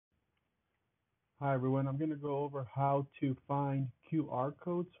Hi everyone, I'm going to go over how to find QR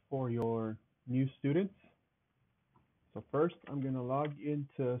codes for your new students. So first, I'm going to log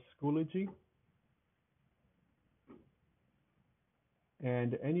into Schoology,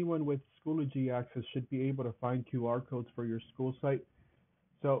 and anyone with Schoology access should be able to find QR codes for your school site.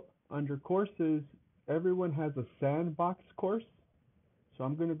 So under courses, everyone has a sandbox course. So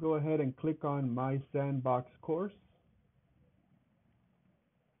I'm going to go ahead and click on my sandbox course.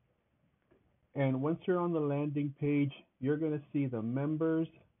 And once you're on the landing page, you're going to see the members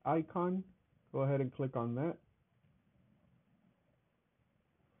icon. Go ahead and click on that.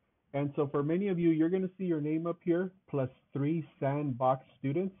 And so for many of you, you're going to see your name up here, plus 3 sandbox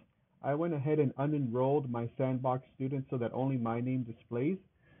students. I went ahead and unenrolled my sandbox students so that only my name displays.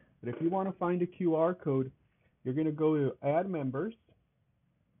 But if you want to find a QR code, you're going to go to Add Members.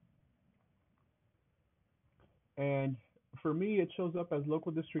 And for me, it shows up as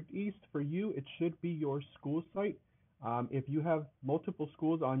Local District East. For you, it should be your school site. If you have multiple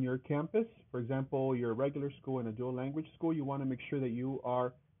schools on your campus, for example, your regular school and a dual language school, you want to make sure that you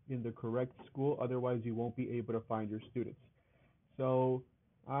are in the correct school. Otherwise, you won't be able to find your students. So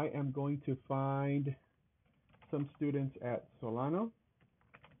I am going to find some students at Solano.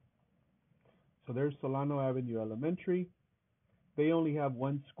 So there's Solano Avenue Elementary. They only have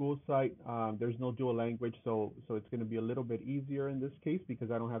one school site. There's no dual language, so it's going to be a little bit easier in this case because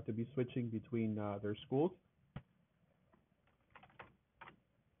I don't have to be switching between their schools.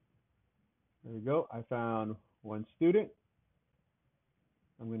 There we go. I found one student.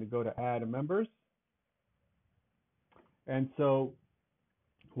 I'm going to go to Add Members. And so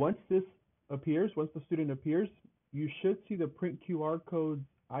once this appears, once the student appears, you should see the print QR code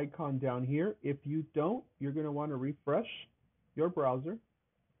icon down here. If you don't, you're going to want to refresh your browser,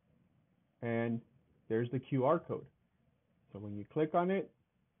 and there's the QR code. So when you click on it,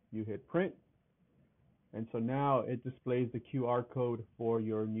 you hit print, and so now it displays the QR code for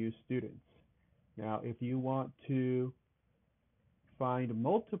your new students. Now, if you want to find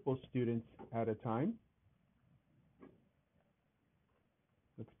multiple students at a time,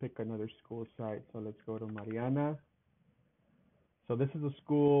 let's pick another school site. So let's go to Mariana. So this is a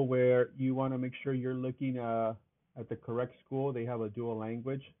school where you want to make sure you're looking at the correct school. They have a dual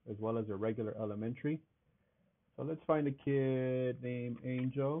language as well as a regular elementary. So let's find a kid named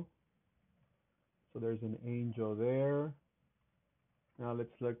Angel. So there's an Angel there. Now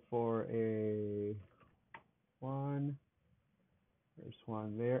let's look for a Juan. There's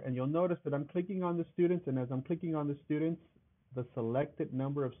Juan there. And you'll notice that I'm clicking on the students, and as I'm clicking on the students, the selected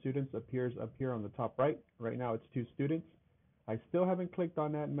number of students appears up here on the top right. Right now it's 2 students. I still haven't clicked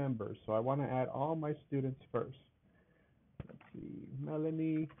on Add Members, so I want to add all my students first. Let's see,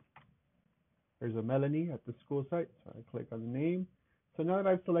 Melanie. There's a Melanie at the school site, so I click on the name. So now that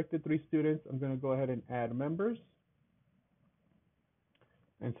I've selected 3 students, I'm going to go ahead and add members.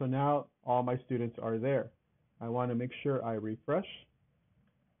 And so now all my students are there. I want to make sure I refresh,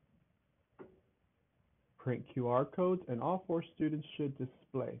 print QR codes, and all 4 students should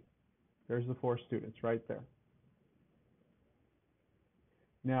display. There's the 4 students right there.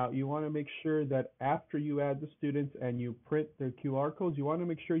 Now, you want to make sure that after you add the students and you print their QR codes, you want to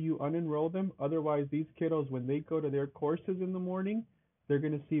make sure you unenroll them. Otherwise, these kiddos, when they go to their courses in the morning, they're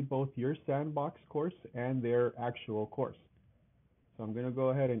going to see both your sandbox course and their actual course. So I'm going to go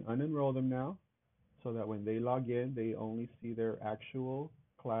ahead and unenroll them now so that when they log in, they only see their actual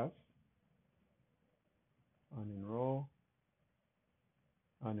class. Unenroll,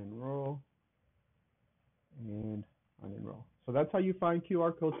 unenroll, and unenroll. So that's how you find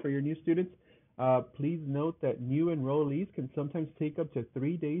QR codes for your new students. Please note that new enrollees can sometimes take up to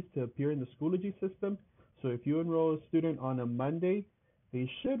 3 days to appear in the Schoology system. So if you enroll a student on a Monday, they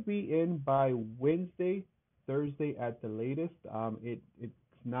should be in by Wednesday, Thursday at the latest. It's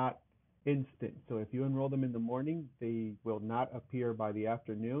not instant. So if you enroll them in the morning, they will not appear by the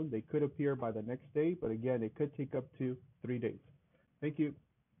afternoon. They could appear by the next day, but again, it could take up to 3 days. Thank you.